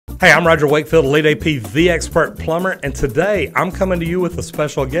Hey, I'm Roger Wakefield, Lead AP, the expert plumber, and today I'm coming to you with a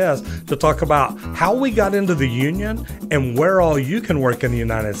special guest to talk about how we got into the union and where all you can work in the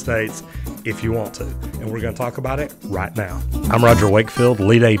United States if you want to. And we're going to talk about it right now. I'm Roger Wakefield,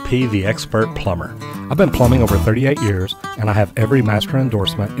 Lead AP, the expert plumber. I've been plumbing over 38 years, and I have every master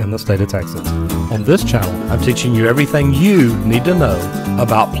endorsement in the state of Texas. On this channel, I'm teaching you everything you need to know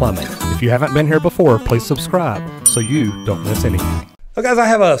about plumbing. If you haven't been here before, please subscribe so you don't miss anything. So guys, I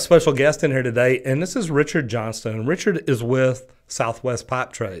have a special guest in here today, and this is Richard Johnston. And Richard is with Southwest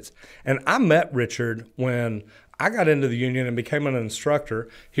Pipe Trades. And I met Richard when I got into the union and became an instructor.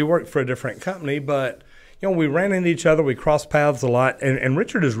 He worked for a different company, but we ran into each other, we crossed paths a lot, and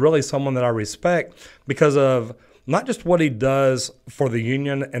Richard is really someone that I respect because of not just what he does for the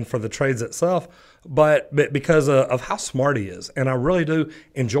union and for the trades itself, but because of how smart he is. And I really do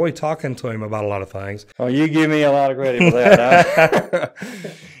enjoy talking to him about a lot of things. Oh, you give me a lot of credit for that.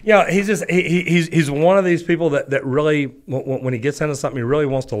 He's one of these people that really, when he gets into something, he really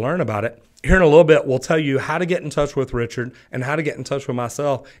wants to learn about it. Here in a little bit, we'll tell you how to get in touch with Richard and how to get in touch with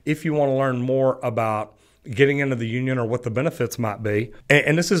myself if you want to learn more about getting into the union or what the benefits might be.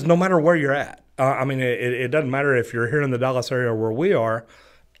 And this is no matter where you're at. It doesn't matter if you're here in the Dallas area where we are,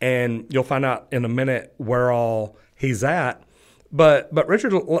 and you'll find out in a minute where all he's at. But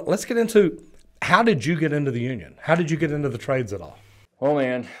Richard, let's get into, how did you get into the union? How did you get into the trades at all? Oh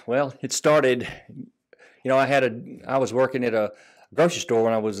man, well, it started, I was working at a grocery store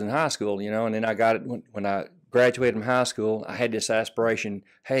when I was in high school, and then I got it when I graduated from high school. I had this aspiration,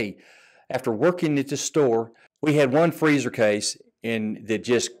 hey, after working at this store, we had one freezer case and that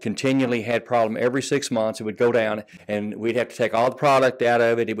just continually had problem. Every 6 months it would go down and we'd have to take all the product out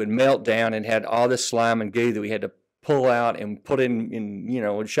of it. It would melt down and had all this slime and goo that we had to pull out and put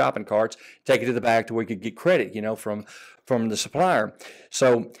in shopping carts, take it to the back to where we could get credit, from the supplier.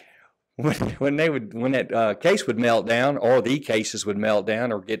 So when that case would melt down, or the cases would melt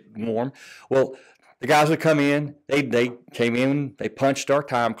down or get warm, well, the guys would come in, they came in, they punched our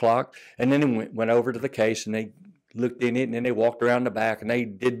time clock, and then they went over to the case and they looked in it, and then they walked around the back and they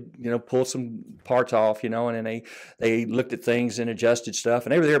did, pull some parts off, and then they looked at things and adjusted stuff,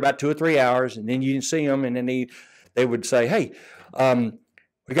 and they were there about 2 or 3 hours, and then you didn't see them, and then they would say, hey,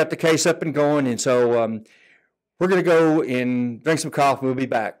 we got the case up and going, and so we're going to go and drink some coffee, we'll be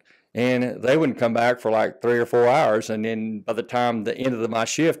back. And they wouldn't come back for like 3 or 4 hours. And then by the time the end of my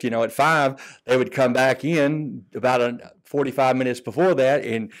shift, at 5, they would come back in about 45 minutes before that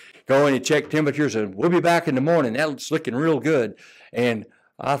and go in and check temperatures, and we'll be back in the morning. That's looking real good. And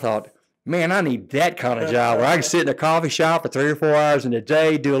I thought, man, I need that kind of job where I can sit in a coffee shop for 3 or 4 hours in a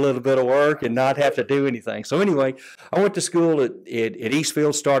day, do a little bit of work, and not have to do anything. So anyway, I went to school at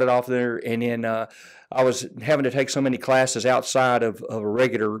Eastfield, started off there, and then I was having to take so many classes outside of a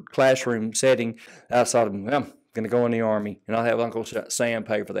regular classroom setting. I thought, well, I'm going to go in the Army, and I'll have Uncle Sam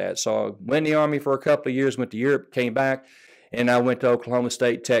pay for that. So I went in the Army for a couple of years, went to Europe, came back, and I went to Oklahoma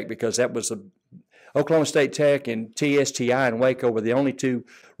State Tech because that was Oklahoma State Tech and TSTI in Waco were the only 2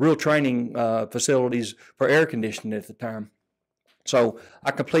 real training facilities for air conditioning at the time. So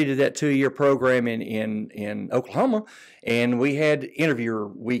I completed that 2-year program in Oklahoma, and we had interviewer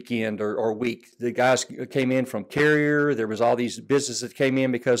weekend or week. The guys came in from Carrier. There was all these businesses that came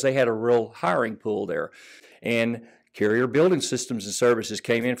in because they had a real hiring pool there. And Carrier Building Systems and Services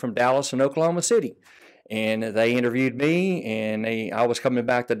came in from Dallas and Oklahoma City. And they interviewed me, and I was coming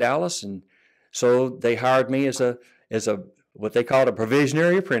back to Dallas, and so they hired me as a what they called a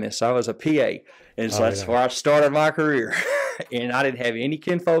provisionary apprentice. I was a PA, and so that's where I started my career. And I didn't have any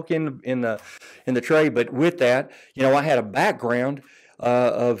kinfolk in the trade, but with that, I had a background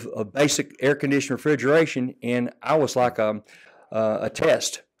of basic air conditioning refrigeration, and I was like a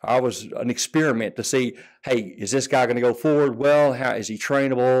test. I was an experiment to see, hey, is this guy going to go forward well? How is he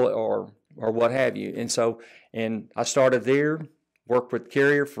trainable, or what have you? And I started there. Worked with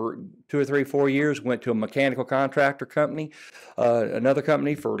Carrier for 2 or 3, 4 years, went to a mechanical contractor company, another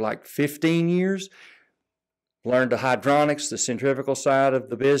company for like 15 years, learned the hydronics, the centrifugal side of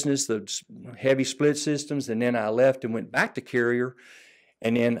the business, the heavy split systems, and then I left and went back to Carrier.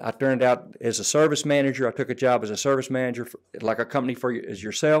 And then I turned out as a service manager. I took a job as a service manager for, like a company as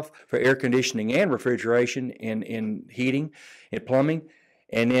yourself, for air conditioning and refrigeration and heating and plumbing.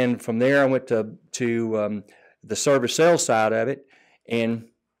 And then from there I went to the service sales side of it, and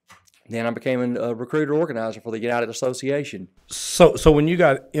then I became a recruiter organizer for the United Association. So when you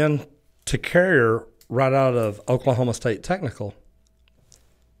got into Carrier right out of Oklahoma State Technical,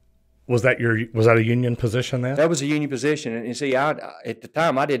 was that a union position then? That was a union position, and see, at the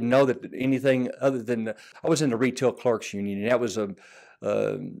time I didn't know that anything other than I was in the retail clerks union, and that was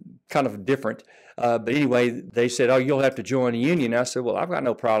kind of different. But anyway, they said, "Oh, you'll have to join a union." I said, "Well, I've got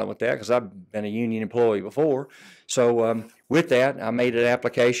no problem with that because I've been a union employee before." So with that, I made an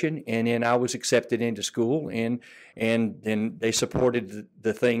application, and then I was accepted into school, and then they supported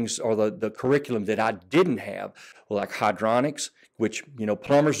the things or the curriculum that I didn't have, like hydronics, which,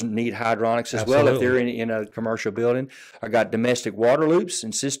 plumbers need hydronics as well if they're in a commercial building. I got domestic water loops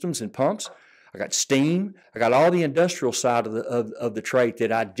and systems and pumps. I got steam. I got all the industrial side of the trade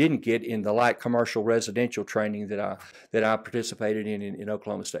that I didn't get in the light commercial residential training that I participated in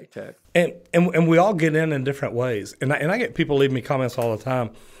Oklahoma State Tech. And we all get in different ways. And I get people leave me comments all the time.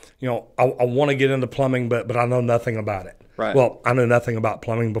 I want to get into plumbing, but I know nothing about it. Right. Well, I knew nothing about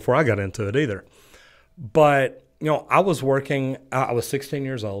plumbing before I got into it either. But I was working. I was 16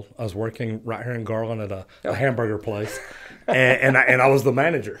 years old. I was working right here in Garland at a hamburger place, and I was the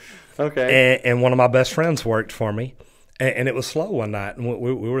manager. Okay. And one of my best friends worked for me, and it was slow one night, and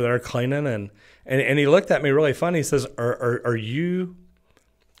we were there cleaning, and he looked at me really funny. He says, "Are you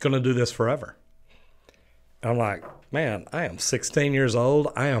going to do this forever?" And I'm like, "Man, I am 16 years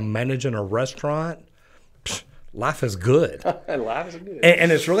old. I am managing a restaurant. Psh, life is good." Life is good.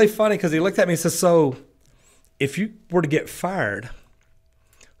 And it's really funny because he looked at me and says, "So, if you were to get fired,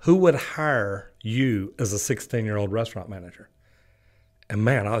 who would hire you as a 16-year-old restaurant manager?" And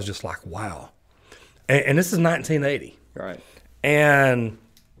man, I was just like, wow. And this is 1980. Right. And,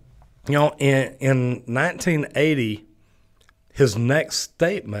 in 1980, his next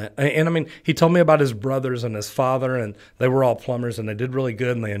statement, and I mean, he told me about his brothers and his father, and they were all plumbers, and they did really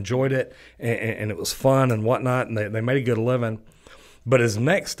good, and they enjoyed it, and it was fun and whatnot, and they made a good living. But his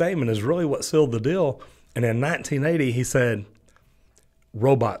next statement is really what sealed the deal. And in 1980, he said,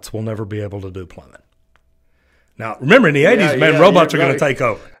 robots will never be able to do plumbing. Now, remember in the 80s, robots are going to take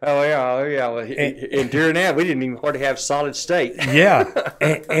over. Oh, yeah. Well, and during that, we didn't even hardly have solid state. Yeah.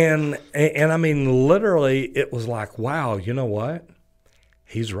 And I mean, literally, it was like, wow, you know what?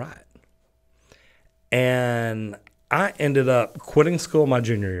 He's right. And I ended up quitting school my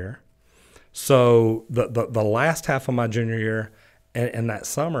junior year. So the last half of my junior year and that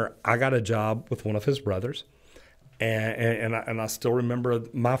summer, I got a job with one of his brothers. And I still remember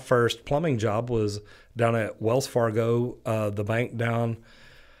my first plumbing job was down at Wells Fargo, the bank down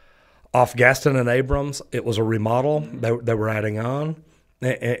off Gaston and Abrams. It was a remodel they were adding on,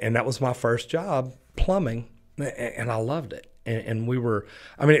 and that was my first job, plumbing, and I loved it. And we were,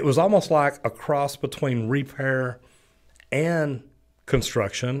 I mean, it was almost like a cross between repair and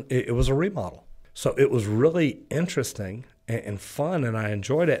construction. It was a remodel. So it was really interesting and fun, and I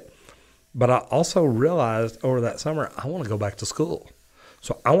enjoyed it. But I also realized over that summer, I want to go back to school.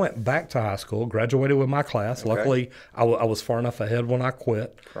 So I went back to high school, graduated with my class. Okay. Luckily, I was far enough ahead when I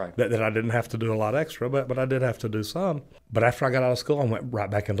quit that I didn't have to do a lot extra, but I did have to do some. But after I got out of school, I went right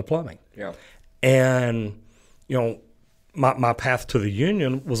back into plumbing. Yeah. And, my path to the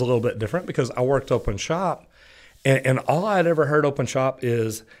union was a little bit different because I worked open shop. And all I had ever heard open shop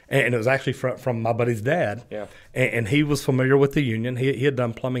is, and it was actually from my buddy's dad. Yeah. And he was familiar with the union. He had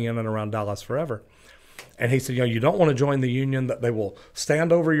done plumbing in and around Dallas forever. And he said, you don't want to join the union. That they will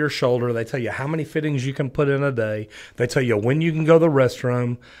stand over your shoulder. They tell you how many fittings you can put in a day. They tell you when you can go to the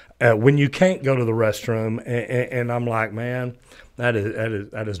restroom, when you can't go to the restroom. And I'm like, man, that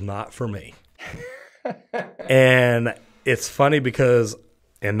is not for me. And it's funny because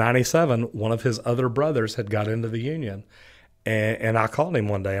in 97, one of his other brothers had got into the union. And I called him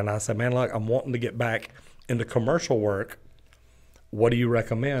one day and I said, man, look, I'm wanting to get back into commercial work. What do you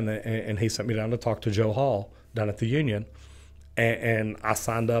recommend? And he sent me down to talk to Joe Hall down at the union. And I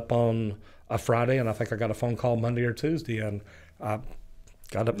signed up on a Friday, and I think I got a phone call Monday or Tuesday. And I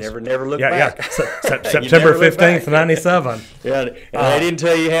got up. Never looked back. Yeah. September 15th, 97. Yeah, and they didn't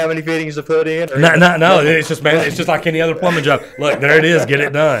tell you how many fittings to put in? No. It's just, man, it's just like any other plumbing job. Look, there it is. Get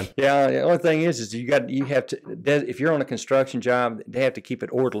it done. Yeah, the only thing is you have to, if you're on a construction job, they have to keep it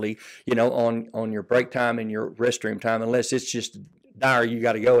orderly, on your break time and your restroom time, unless it's just dire, you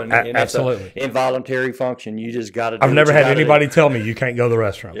got to go. And absolutely. That's an involuntary function. You just got to do I've never had anybody tell me you can't go to the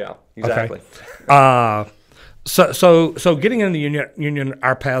restroom. Yeah, exactly. Okay. So getting in the union,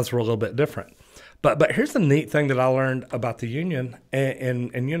 our paths were a little bit different. But here's the neat thing that I learned about the union,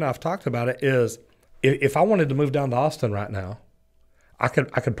 and you and I have talked about it, is if I wanted to move down to Austin right now, I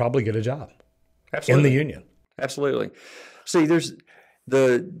could probably get a job in the union. Absolutely. See, there's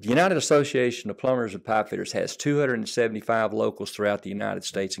the United Association of Plumbers and Pipe Fitters has 275 locals throughout the United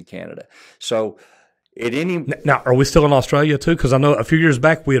States and Canada. So now, are we still in Australia too? Because I know a few years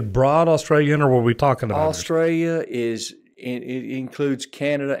back we had brought Australia in, or were we talking about Australia is it includes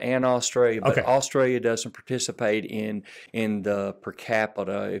Canada and Australia, but Okay. Australia doesn't participate in the per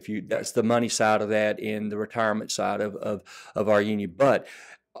capita. That's the money side of that, in the retirement side of our union. But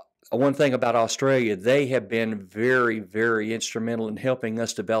one thing about Australia, they have been very, very instrumental in helping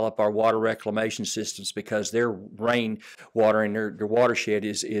us develop our water reclamation systems, because their rain water and their watershed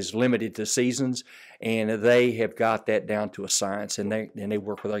is limited to seasons, and they have got that down to a science, and they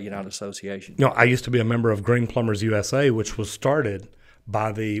work with our United Association. I used to be a member of Green Plumbers USA, which was started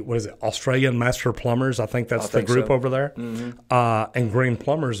by the, Australian Master Plumbers. I think that's the group so. over there. And Green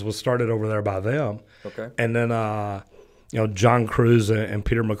Plumbers was started over there by them. Okay. And then, John Cruz and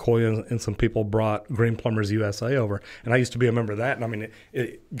Peter McCoy and some people brought Green Plumbers USA over. And I used to be a member of that. And I mean,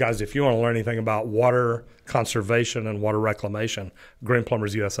 guys, if you want to learn anything about water conservation and water reclamation, Green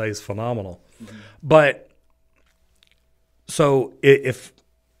Plumbers USA is phenomenal. But so if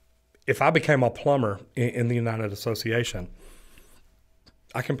I became a plumber in the United Association,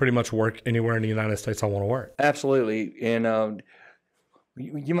 I can pretty much work anywhere in the United States I want to work. Absolutely. And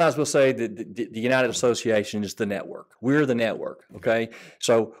you might as well say that the United Association is the network. We're the network, okay?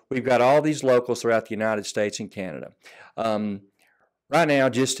 So we've got all these locals throughout the United States and Canada. Right now,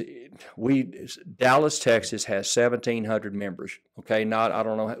 Dallas, Texas has 1,700 members, okay? I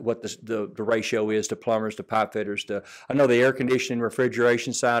don't know what the ratio is to plumbers, to pipe fitters. I know the air conditioning,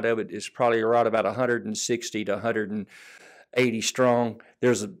 refrigeration side of it is probably around about 160 to 180 strong.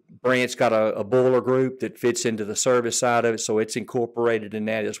 There's a branch got a boiler group that fits into the service side of it, so it's incorporated in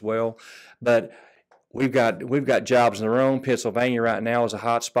that as well. But we've got jobs in their own. Pennsylvania right now is a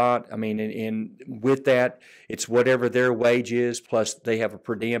hot spot. I mean, and with that, it's whatever their wage is, plus they have a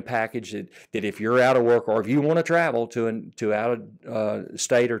per diem package that if you're out of work, or if you want to travel to out of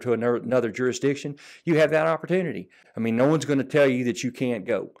state or to another jurisdiction, you have that opportunity. I mean, no one's going to tell you that you can't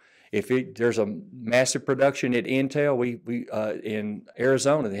go. If there's a massive production at Intel, we in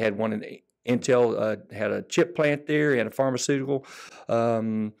Arizona, they had one in Intel, had a chip plant there and a pharmaceutical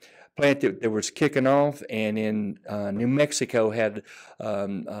plant that was kicking off, and in New Mexico had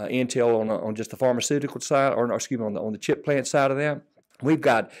Intel on just the pharmaceutical side, or excuse me, on the chip plant side of that. We've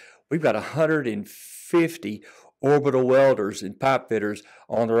got 150 orbital welders and pipe fitters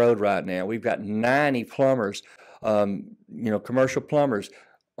on the road right now. We've got 90 plumbers, commercial plumbers,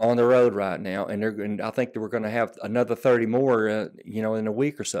 on the road right now, and I think that we're going to have another 30 more, in a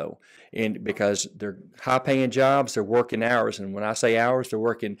week or so, and because they're high-paying jobs, they're working hours, and when I say hours, they're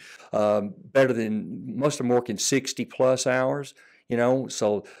working better than most of them, working 60+ hours,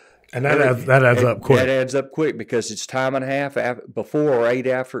 so. And that adds up quick. That adds up quick because it's time and a half before or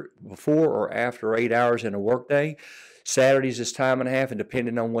after 8 hours in a workday. Saturdays is time and a half, and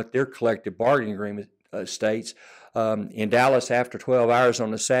depending on what their collective bargaining agreement states. In Dallas, after 12 hours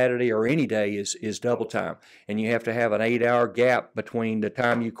on a Saturday or any day is double time, and you have to have an 8-hour gap between the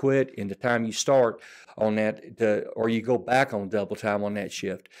time you quit and the time you start on that, or you go back on double time on that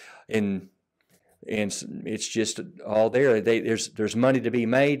shift, and it's just all there. There's money to be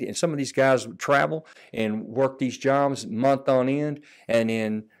made, and some of these guys travel and work these jobs month on end, and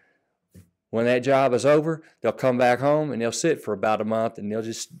then when that job is over, they'll come back home and they'll sit for about a month, and they'll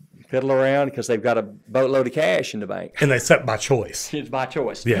just fiddle around because they've got a boatload of cash in the bank. And they set by choice. It's by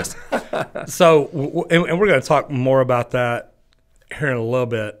choice. Yes. So, and we're going to talk more about that here in a little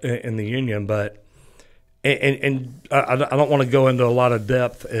bit in the union, but and I don't want to go into a lot of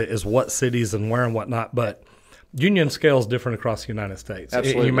depth as what cities and where and whatnot, but union scale is different across the United States.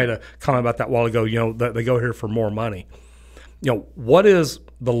 Absolutely. You made a comment about that a while ago, that they go here for more money. What is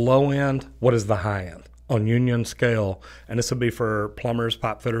the low end? What is the high end on union scale? And this would be for plumbers,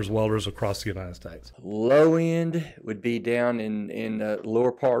 pipe fitters, welders across the United States. Low end would be down in the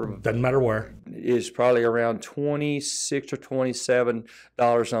lower part of, doesn't matter where, is probably around $26 or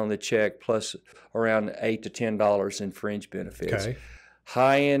 $27 on the check, plus around $8 to $10 in fringe benefits. Okay.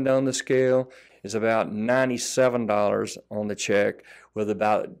 High end on the scale is about $97 on the check, with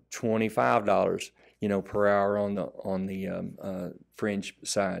about $25 per hour on the fringe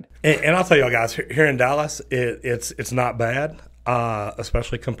side. And I'll tell y'all guys, here in Dallas, it's not bad,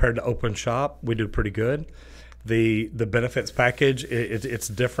 especially compared to open shop. We do pretty good. The benefits package, it's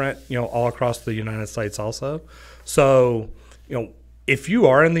different, all across the United States also. So, if you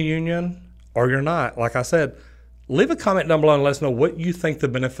are in the union or you're not, like I said, leave a comment down below and let us know what you think the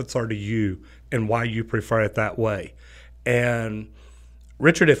benefits are to you and why you prefer it that way. And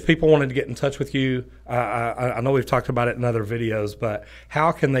Richard, if people wanted to get in touch with you, I know we've talked about it in other videos, but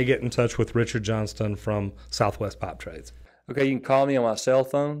how can they get in touch with Richard Johnston from Southwest Pipe Trades? Okay, you can call me on my cell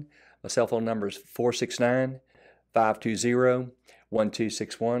phone. My cell phone number is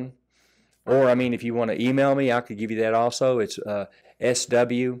 469-520-1261. Or, I mean, if you want to email me, I could give you that also. It's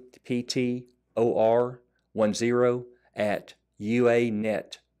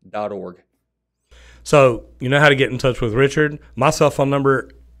swptor10@uanet.org. So you know how to get in touch with Richard. My cell phone number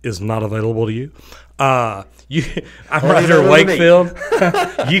is not available to you. I'm Roger Wakefield.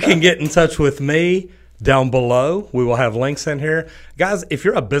 You can get in touch with me down below. We will have links in here. Guys, if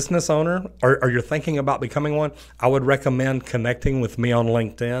you're a business owner or you're thinking about becoming one, I would recommend connecting with me on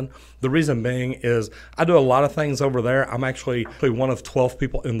LinkedIn. The reason being is I do a lot of things over there. I'm actually one of 12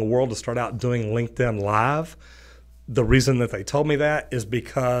 people in the world to start out doing LinkedIn Live. The reason that they told me that is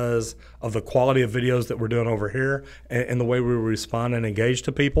because of the quality of videos that we're doing over here and the way we respond and engage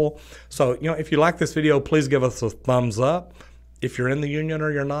to people. So, if you like this video, please give us a thumbs up. If you're in the union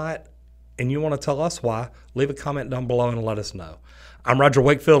or you're not, and you want to tell us why, leave a comment down below and let us know. I'm Roger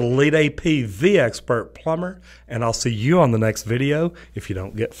Wakefield, Lead AP, the expert plumber, and I'll see you on the next video if you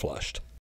don't get flushed.